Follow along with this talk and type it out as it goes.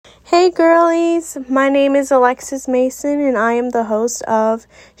Hey girlies, my name is Alexis Mason and I am the host of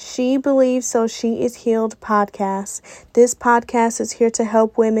She Believes So She Is Healed podcast. This podcast is here to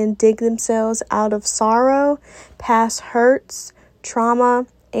help women dig themselves out of sorrow, past hurts, trauma,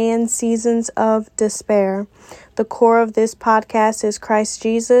 and seasons of despair. The core of this podcast is Christ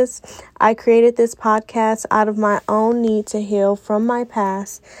Jesus. I created this podcast out of my own need to heal from my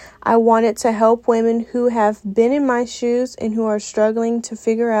past. I wanted to help women who have been in my shoes and who are struggling to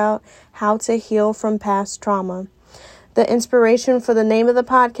figure out how to heal from past trauma. The inspiration for the name of the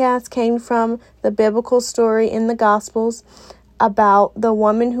podcast came from the biblical story in the Gospels about the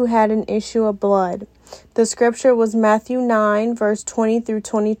woman who had an issue of blood. The scripture was Matthew 9, verse 20 through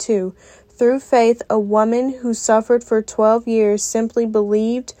 22. Through faith, a woman who suffered for 12 years simply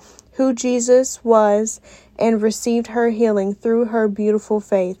believed who Jesus was and received her healing through her beautiful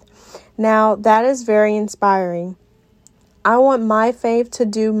faith. Now, that is very inspiring. I want my faith to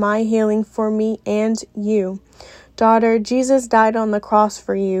do my healing for me and you. Daughter, Jesus died on the cross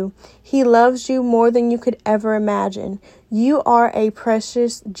for you. He loves you more than you could ever imagine. You are a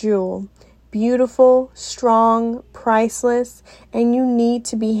precious jewel. Beautiful, strong, priceless, and you need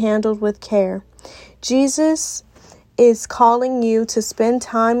to be handled with care. Jesus is calling you to spend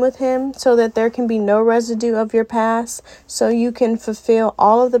time with him so that there can be no residue of your past, so you can fulfill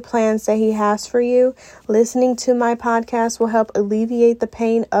all of the plans that he has for you. Listening to my podcast will help alleviate the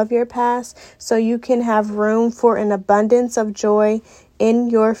pain of your past so you can have room for an abundance of joy in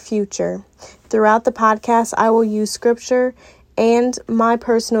your future. Throughout the podcast, I will use scripture and my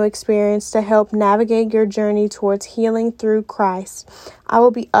personal experience to help navigate your journey towards healing through Christ. I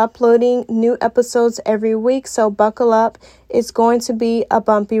will be uploading new episodes every week, so buckle up. It's going to be a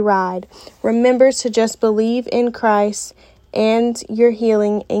bumpy ride. Remember to just believe in Christ and your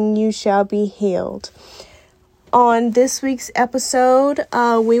healing, and you shall be healed. On this week's episode,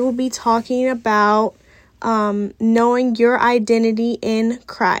 we will be talking about knowing your identity in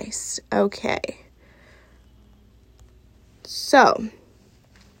Christ. Okay. So,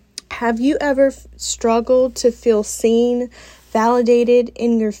 have you ever struggled to feel seen, validated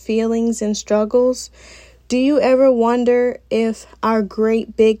in your feelings and struggles? Do you ever wonder if our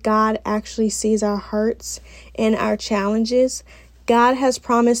great big God actually sees our hurts and our challenges? God has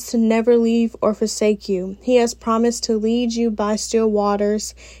promised to never leave or forsake you. He has promised to lead you by still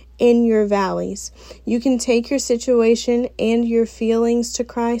waters in your valleys. You can take your situation and your feelings to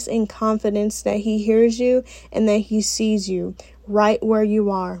Christ in confidence that he hears you and that he sees you right where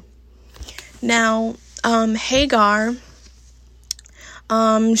you are. Now, Hagar,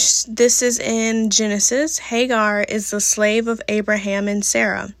 this is in Genesis. Hagar is the slave of Abraham and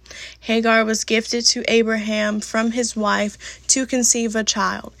Sarah. Hagar was gifted to Abraham from his wife to conceive a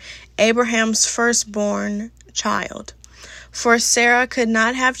child, Abraham's firstborn child. For Sarah could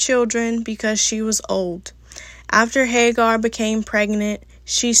not have children because she was old. After Hagar became pregnant,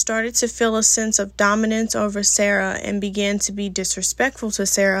 she started to feel a sense of dominance over Sarah and began to be disrespectful to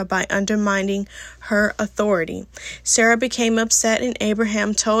Sarah by undermining her authority. Sarah became upset and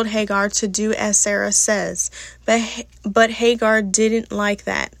Abraham told Hagar to do as Sarah says, but Hagar didn't like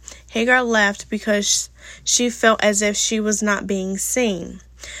that. Hagar left because she felt as if she was not being seen.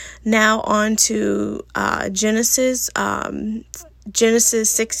 Now on to Genesis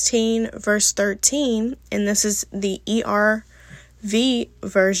 16, verse 13, and this is the ERV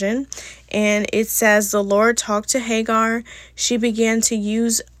version, and it says, the Lord talked to Hagar. She began to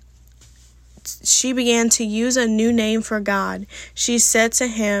use a new name for God. She said to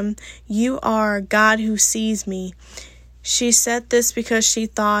him, "You are God who sees me." She said this because she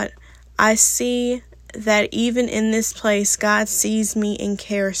thought, I see that even in this place, God sees me and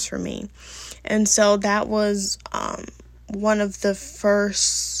cares for me. And so that was one of the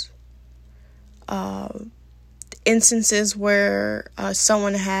first instances where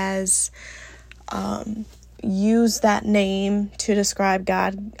someone has used that name to describe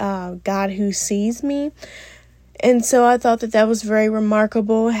God, God who sees me. And so I thought that was very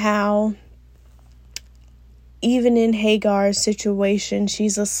remarkable how even in Hagar's situation,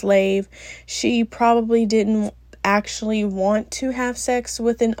 she's a slave. She probably didn't actually want to have sex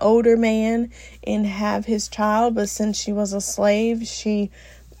with an older man and have his child, but since she was a slave, she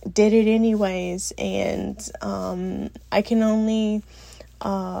did it anyways. And I can only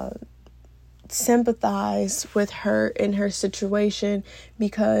sympathize with her in her situation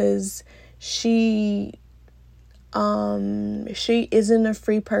because she isn't a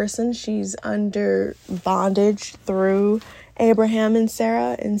free person. She's under bondage through Abraham and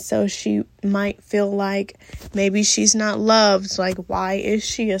Sarah, and so she might feel like maybe she's not loved. Like, why is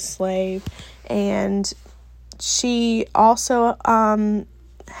she a slave? And she also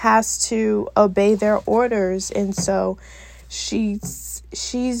has to obey their orders. And so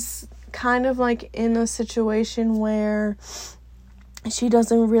she's kind of like in a situation where she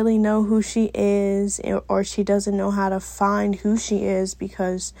doesn't really know who she is, or she doesn't know how to find who she is,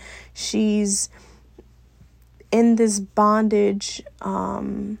 because she's in this bondage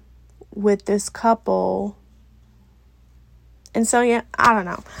with this couple. And so, yeah, I don't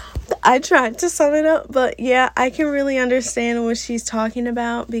know. I tried to sum it up, but yeah, I can really understand what she's talking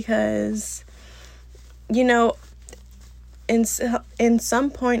about, because, you know, in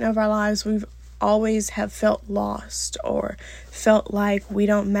some point of our lives, we've always have felt lost, or felt like we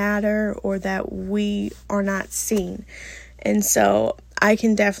don't matter, or that we are not seen. And so I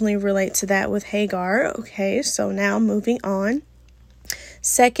can definitely relate to that with Hagar. Okay, so now moving on.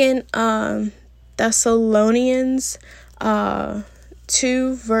 2 Thessalonians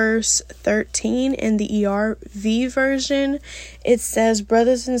 2 verse 13 in the ERV version, it says,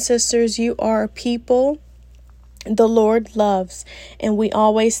 "Brothers and sisters, you are people the Lord loves, and we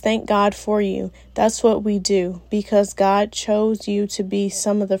always thank God for you. That's what we do, because God chose you to be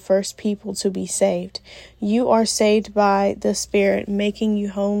some of the first people to be saved. You are saved by the Spirit, making you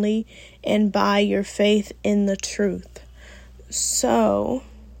holy, and by your faith in the truth." So,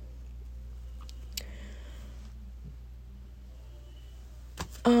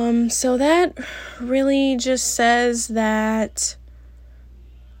 so that really just says that,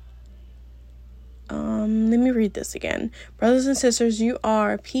 let me read this again. "Brothers and sisters, you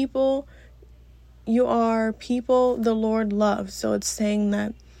are people the Lord loves." So it's saying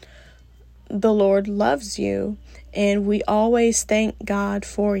that the Lord loves you, and we always thank God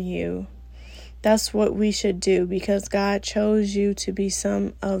for you. That's what we should do, because God chose you to be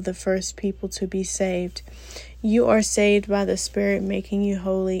some of the first people to be saved. You are saved by the Spirit, making you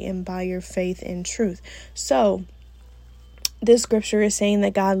holy, and by your faith in truth. So this scripture is saying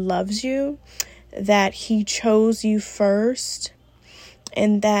that God loves you, that He chose you first,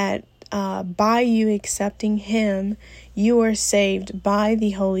 and that by you accepting Him, you are saved by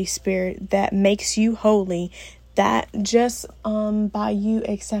the Holy Spirit that makes you holy. That just by you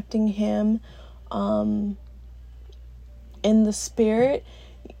accepting Him in the Spirit,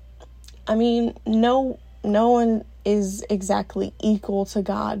 I mean, no one is exactly equal to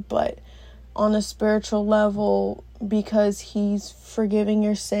God, but on a spiritual level, because He's forgiving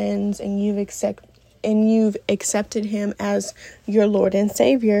your sins and you've accepted Him as your Lord and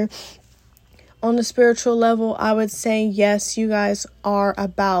Savior, on a spiritual level, I would say, yes, you guys are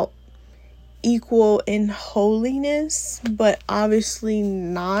about equal in holiness, but obviously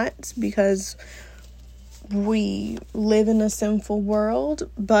not, because we live in a sinful world.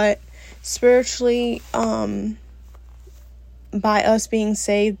 But spiritually, by us being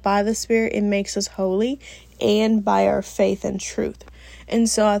saved by the Spirit, it makes us holy, and by our faith and truth. And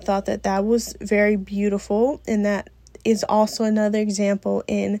so I thought that was very beautiful, and that is also another example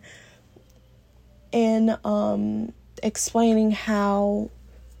in explaining how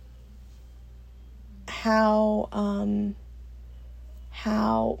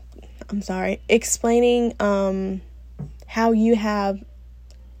you have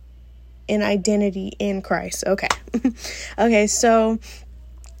an identity in Christ. Okay, so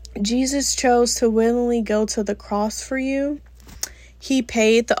Jesus chose to willingly go to the cross for you. He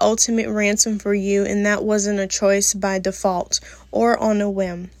paid the ultimate ransom for you, and that wasn't a choice by default or on a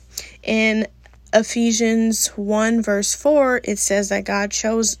whim. In Ephesians 1 verse 4, it says that God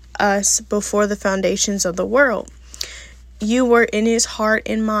chose us before the foundations of the world. You were in His heart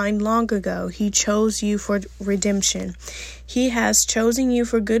and mind long ago. He chose you for redemption. He has chosen you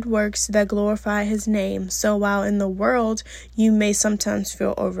for good works that glorify His name. So while in the world you may sometimes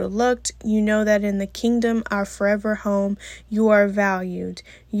feel overlooked, you know that in the kingdom, our forever home, you are valued.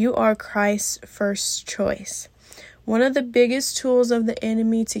 You are Christ's first choice. One of the biggest tools of the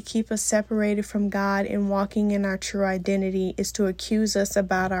enemy to keep us separated from God and walking in our true identity is to accuse us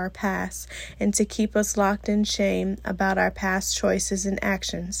about our past, and to keep us locked in shame about our past choices and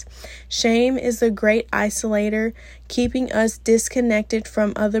actions. Shame is the great isolator, keeping us disconnected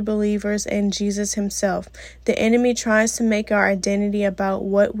from other believers and Jesus Himself. The enemy tries to make our identity about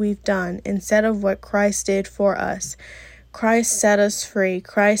what we've done instead of what Christ did for us. Christ set us free.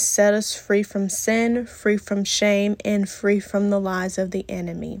 Christ set us free from sin, free from shame, and free from the lies of the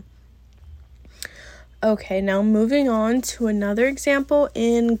enemy. Okay, now moving on to another example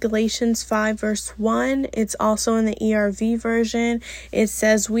in Galatians 5 verse 1. It's also in the ERV version. It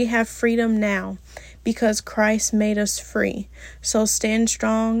says, "We have freedom now because Christ made us free. So stand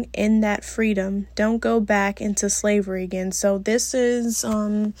strong in that freedom. Don't go back into slavery again." So this is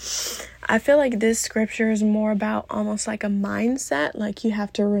I feel like this scripture is more about almost like a mindset. Like you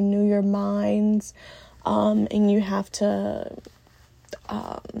have to renew your minds, and you have to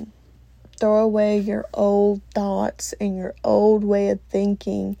throw away your old thoughts and your old way of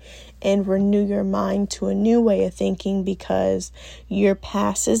thinking and renew your mind to a new way of thinking, because your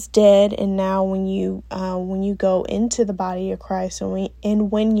past is dead. And now when you go into the body of Christ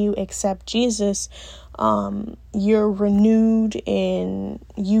and when you accept Jesus, you're renewed and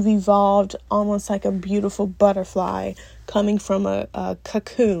you've evolved almost like a beautiful butterfly coming from a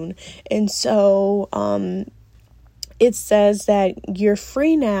cocoon. And so it says that you're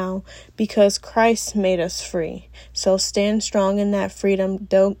free now because Christ made us free. So stand strong in that freedom.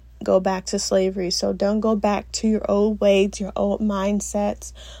 Don't go back to slavery. So don't go back to your old ways, your old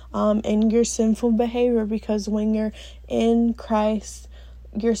mindsets, and your sinful behavior, because when you're in Christ,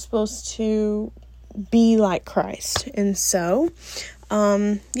 you're supposed to be like Christ. And so,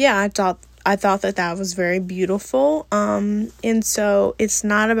 I thought that was very beautiful. And so it's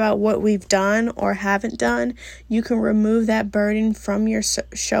not about what we've done or haven't done. You can remove that burden from your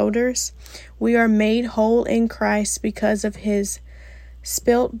shoulders. We are made whole in Christ because of his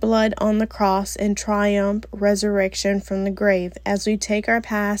spilt blood on the cross and triumph resurrection from the grave. As we take our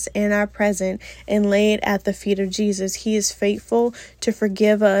past and our present and lay it at the feet of Jesus, he is faithful to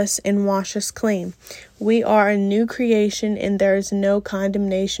forgive us and wash us clean. We are a new creation, and there is no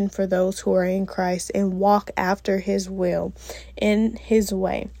condemnation for those who are in Christ and walk after his will in his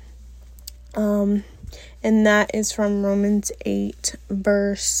way. And that is from Romans 8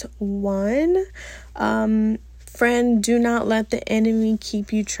 verse 1. Friend, do not let the enemy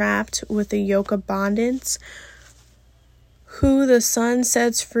keep you trapped with a yoke of bondage. Who the Son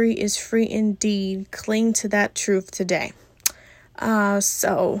sets free is free indeed. Cling to that truth today.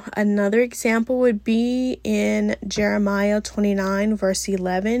 So another example would be in Jeremiah 29 verse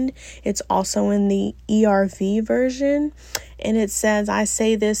 11. It's also in the ERV version. And it says, I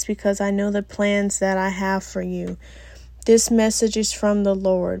say this because I know the plans that I have for you. This message is from the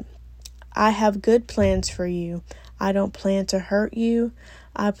Lord. I have good plans for you. I don't plan to hurt you.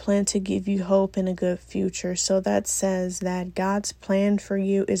 I plan to give you hope and a good future. So that says that God's plan for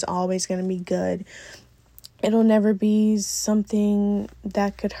you is always going to be good. It'll never be something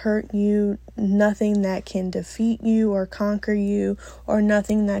that could hurt you, nothing that can defeat you or conquer you, or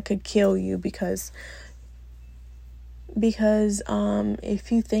nothing that could kill you, because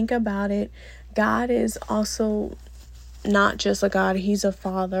if you think about it, God is also not just a God, he's a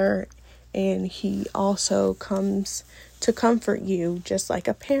father. And he also comes to comfort you just like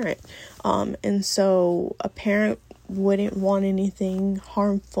a parent. And so a parent wouldn't want anything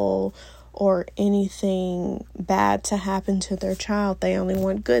harmful or anything bad to happen to their child. They only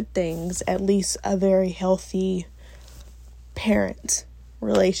want good things, at least a very healthy parent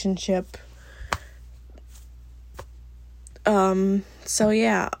relationship. And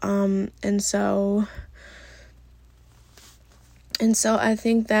so I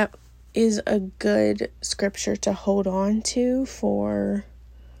think that is a good scripture to hold on to for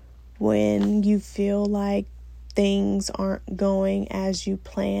when you feel like things aren't going as you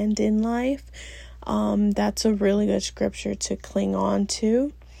planned in life. That's a really good scripture to cling on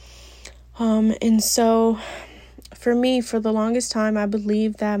to. And so for me, for the longest time, I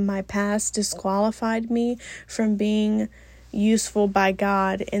believed that my past disqualified me from being useful by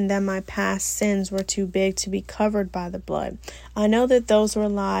God, and that my past sins were too big to be covered by the blood. I know that those were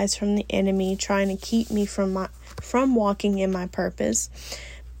lies from the enemy trying to keep me from walking in my purpose.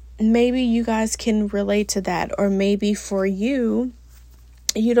 Maybe you guys can relate to that, or maybe for you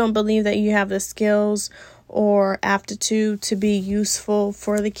don't believe that you have the skills or aptitude to be useful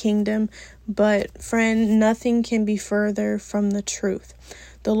for the kingdom. But friend, nothing can be further from the truth.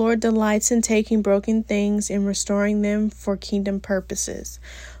 The Lord delights in taking broken things and restoring them for kingdom purposes.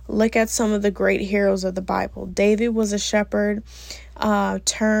 Look at some of the great heroes of the Bible. David was a shepherd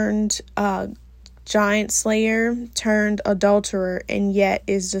turned giant slayer turned adulterer, and yet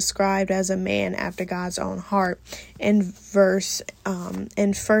is described as a man after God's own heart in 1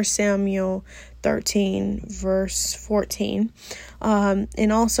 Samuel 13 verse 14.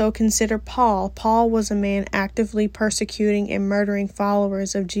 And also consider Paul. Paul was a man actively persecuting and murdering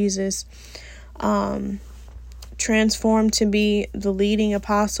followers of Jesus, transformed to be the leading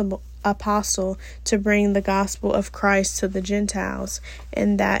apostle to bring the gospel of Christ to the Gentiles,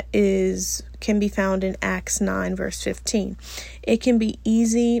 and that can be found in Acts 9 verse 15. It can be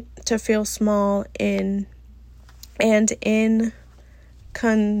easy to feel small and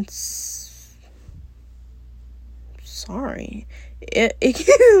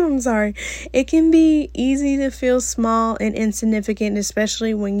I'm sorry. It can be easy to feel small and insignificant,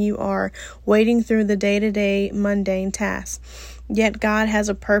 especially when you are wading through the day-to-day mundane tasks. Yet God has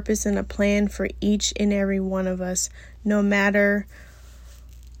a purpose and a plan for each and every one of us, no matter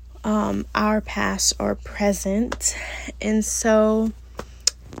our past or present. And so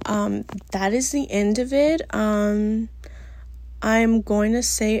that is the end of it. I'm going to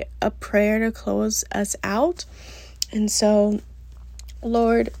say a prayer to close us out. And so,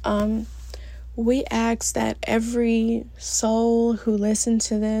 Lord, we ask that every soul who listens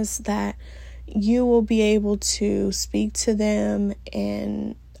to this, that you will be able to speak to them,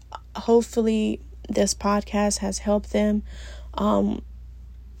 and hopefully this podcast has helped them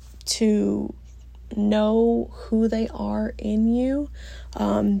to know who they are in you,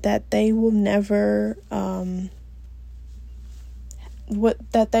 that they will never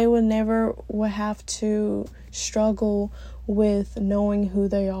will have to struggle with knowing who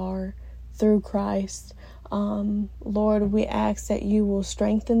they are through Christ. Lord, we ask that you will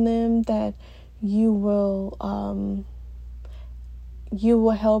strengthen them, that you will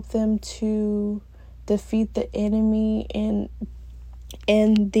help them to defeat the enemy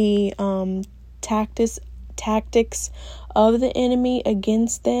and the tactics of the enemy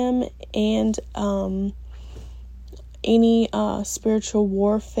against them, and any spiritual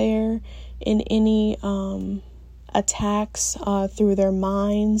warfare and any attacks through their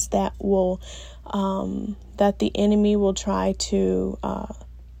minds that the enemy will try to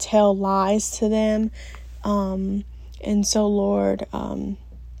tell lies to them. And so, Lord,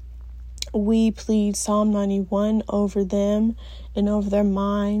 we plead Psalm 91 over them and over their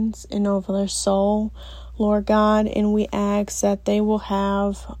minds and over their soul, Lord God, and we ask that they will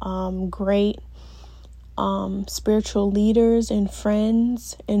have great spiritual leaders and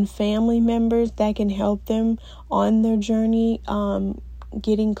friends and family members that can help them on their journey,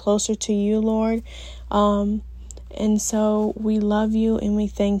 getting closer to you, Lord. And so we love you and we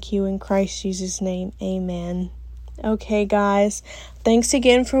thank you in Christ Jesus' name. Amen. Okay, guys, thanks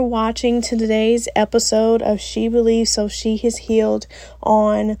again for watching today's episode of She Believes So She Is Healed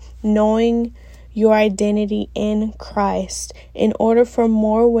on knowing your identity in Christ. In order for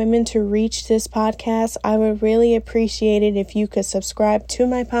more women to reach this podcast, I would really appreciate it if you could subscribe to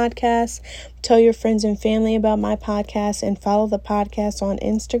my podcast, tell your friends and family about my podcast, and follow the podcast on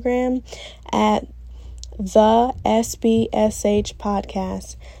Instagram at the SBSH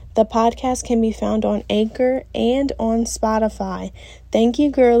Podcast. The podcast can be found on Anchor and on Spotify. Thank you,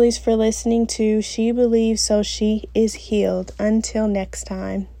 girlies, for listening to She Believes So She Is Healed. Until next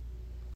time.